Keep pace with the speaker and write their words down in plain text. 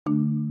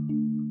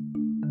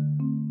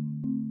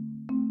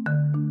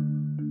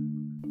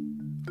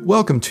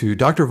Welcome to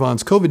Dr.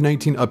 Vaughn's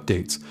COVID-19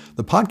 Updates,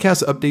 the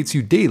podcast that updates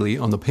you daily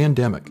on the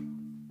pandemic.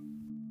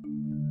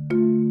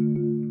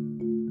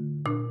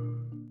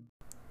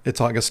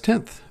 It's August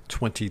 10th,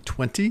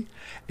 2020,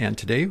 and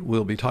today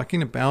we'll be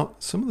talking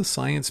about some of the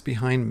science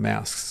behind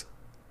masks.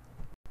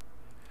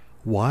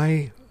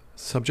 Why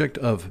subject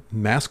of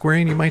mask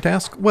wearing, you might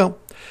ask? Well,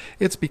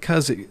 it's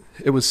because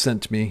it was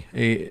sent to me,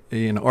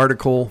 an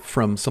article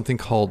from something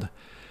called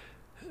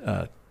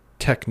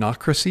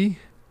Technocracy,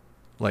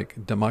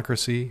 like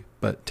democracy,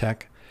 but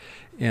tech.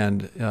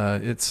 And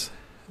it's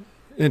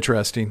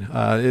interesting.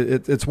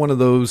 It's one of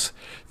those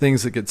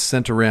things that gets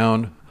sent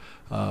around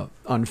on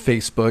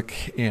Facebook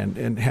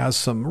and has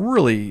some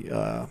really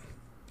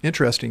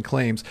interesting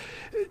claims.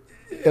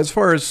 As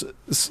far as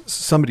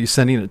somebody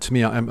sending it to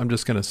me, I'm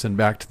just going to send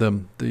back to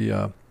them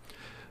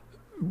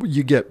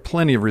you get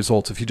plenty of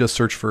results if you just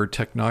search for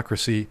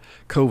Technocracy,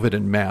 COVID,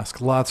 and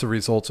mask. Lots of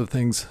results of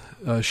things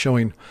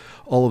showing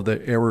all of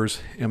the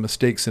errors and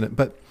mistakes in it.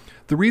 But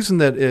the reason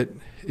that it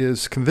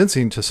is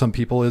convincing to some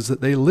people is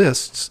that they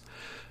lists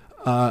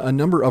a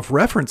number of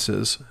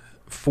references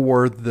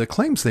for the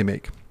claims they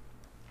make.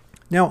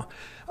 Now,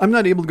 I'm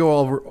not able to go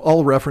over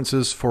all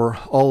references for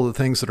all of the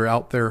things that are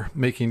out there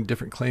making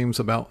different claims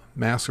about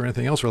masks or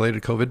anything else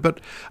related to COVID,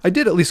 but I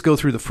did at least go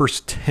through the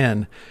first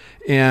 10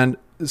 and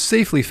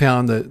safely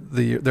found that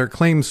their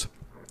claims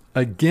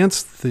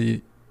against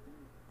the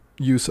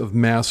use of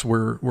masks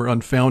were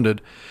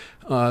unfounded.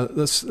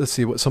 Let's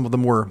see what some of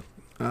them were.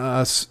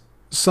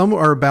 Some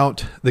are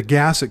about the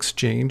gas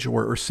exchange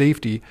or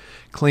safety,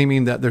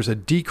 claiming that there's a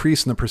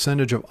decrease in the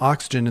percentage of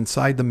oxygen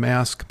inside the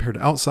mask compared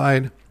to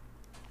outside.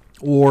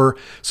 Or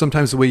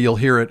sometimes the way you'll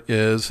hear it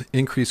is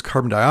increased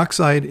carbon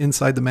dioxide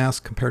inside the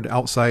mask compared to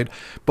outside,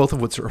 both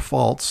of which are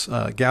false.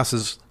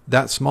 Gases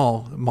that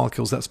small,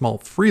 molecules that small,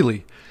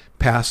 freely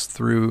pass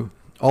through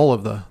all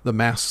of the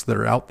masks that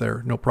are out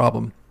there, no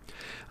problem.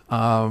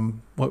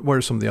 What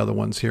are some of the other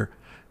ones here?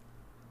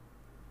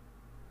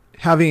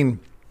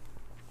 Having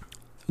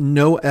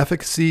no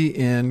efficacy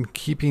in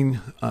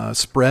keeping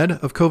spread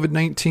of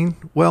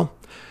COVID-19. Well,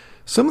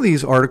 some of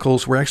these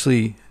articles were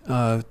actually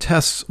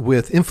tests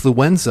with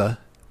influenza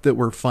that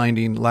were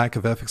finding lack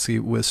of efficacy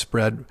with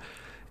spread.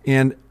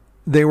 And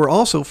they were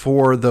also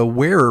for the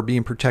wearer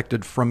being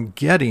protected from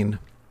getting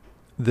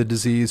the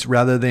disease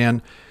rather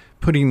than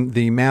putting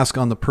the mask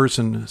on the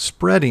person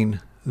spreading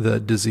the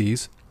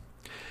disease.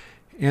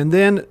 And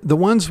then the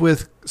ones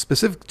with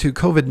specific to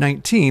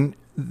COVID-19,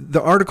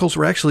 the articles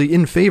were actually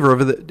in favor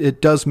of it.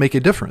 It does make a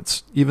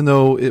difference, even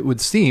though it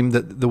would seem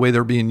that the way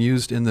they're being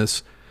used in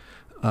this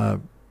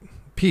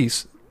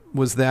piece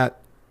was that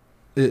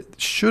it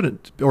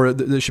shouldn't, or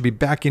they should be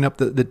backing up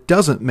that it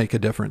doesn't make a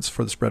difference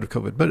for the spread of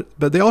COVID.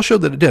 But they all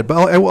showed that it did.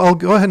 But I'll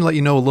go ahead and let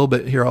you know a little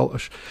bit here. I'll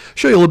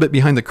show you a little bit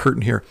behind the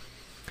curtain here.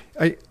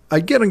 I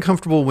get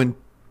uncomfortable when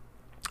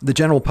the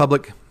general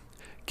public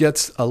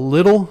gets a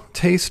little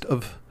taste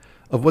of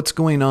what's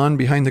going on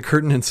behind the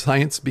curtain in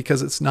science,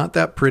 because it's not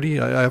that pretty.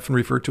 I often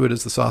refer to it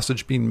as the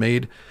sausage being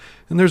made,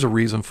 and there's a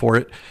reason for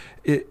it.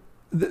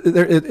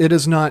 It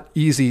is not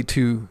easy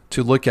to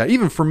look at,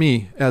 even for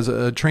me as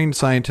a trained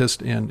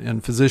scientist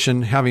and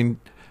physician, having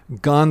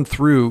gone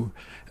through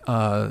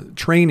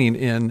training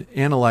in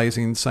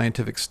analyzing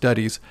scientific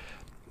studies.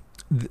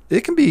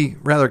 It can be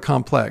rather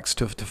complex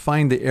to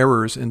find the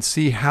errors and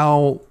see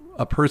how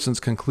a person's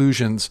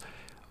conclusions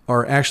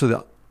are actually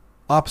the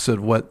opposite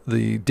of what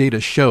the data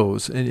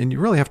shows. And you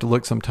really have to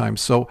look sometimes.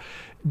 So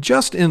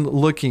just in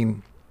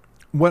looking,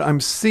 what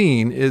I'm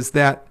seeing is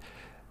that,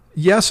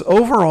 yes,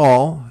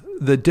 overall,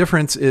 the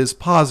difference is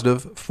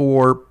positive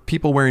for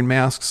people wearing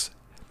masks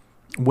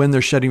when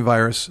they're shedding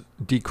virus,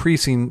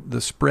 decreasing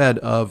the spread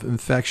of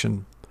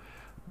infection.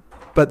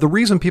 But the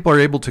reason people are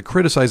able to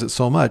criticize it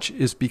so much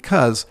is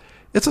because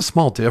it's a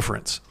small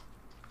difference.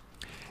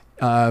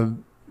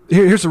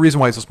 Here's the reason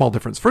why it's a small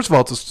difference. First of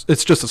all,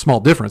 it's just a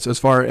small difference as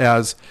far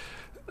as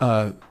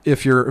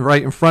if you're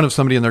right in front of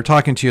somebody and they're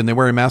talking to you and they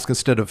wear a mask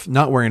instead of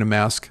not wearing a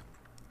mask,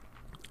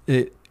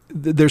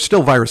 there's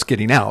still virus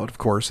getting out, of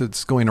course.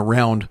 It's going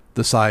around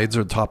the sides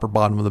or the top or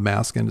bottom of the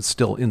mask, and it's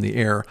still in the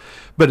air,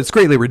 but it's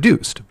greatly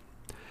reduced.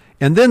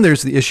 And then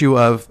there's the issue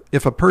of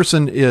if a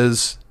person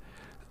is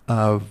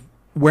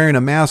wearing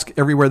a mask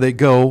everywhere they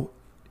go,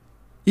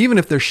 even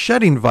if they're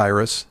shedding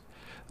virus,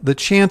 the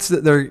chance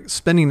that they're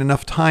spending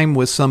enough time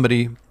with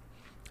somebody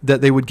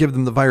that they would give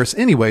them the virus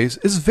anyways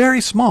is very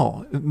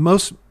small.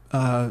 Most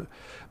of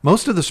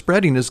the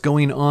spreading is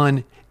going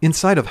on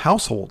inside of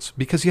households,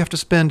 because you have to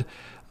spend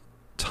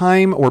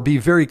time or be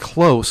very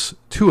close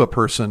to a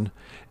person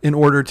in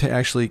order to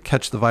actually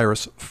catch the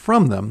virus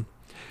from them.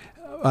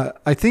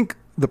 I think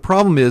the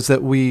problem is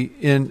that we,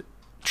 in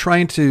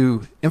trying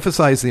to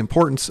emphasize the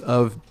importance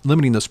of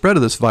limiting the spread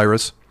of this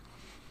virus,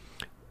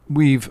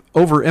 we've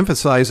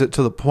overemphasized it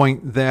to the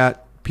point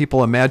that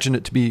people imagine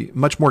it to be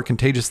much more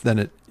contagious than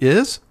it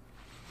is.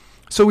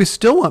 So we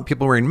still want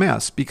people wearing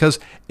masks, because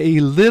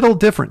a little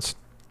difference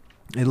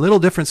A little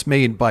difference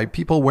made by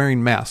people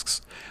wearing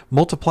masks,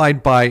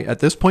 multiplied by, at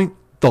this point,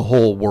 the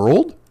whole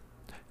world,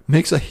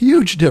 makes a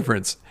huge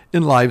difference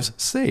in lives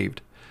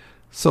saved.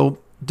 So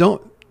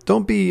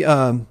don't be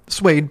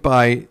swayed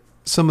by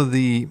some of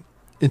the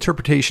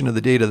interpretation of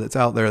the data that's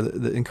out there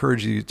that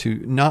encourages you to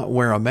not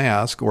wear a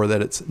mask or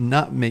that it's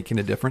not making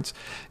a difference.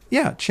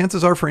 Yeah,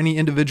 chances are for any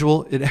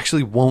individual, it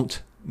actually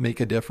won't make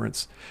a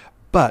difference.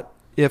 But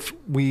if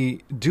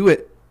we do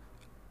it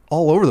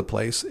all over the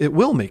place, it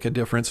will make a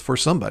difference for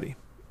somebody.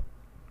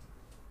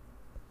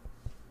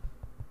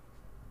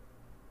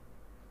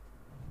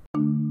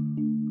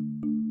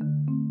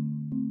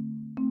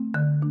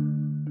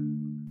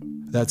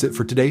 That's it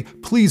for today.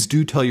 Please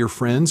do tell your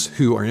friends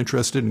who are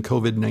interested in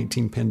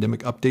COVID-19 pandemic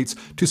updates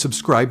to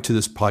subscribe to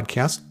this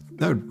podcast.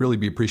 That would really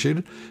be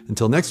appreciated.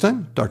 Until next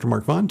time, Dr.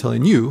 Mark Vaughn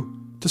telling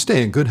you to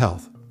stay in good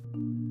health.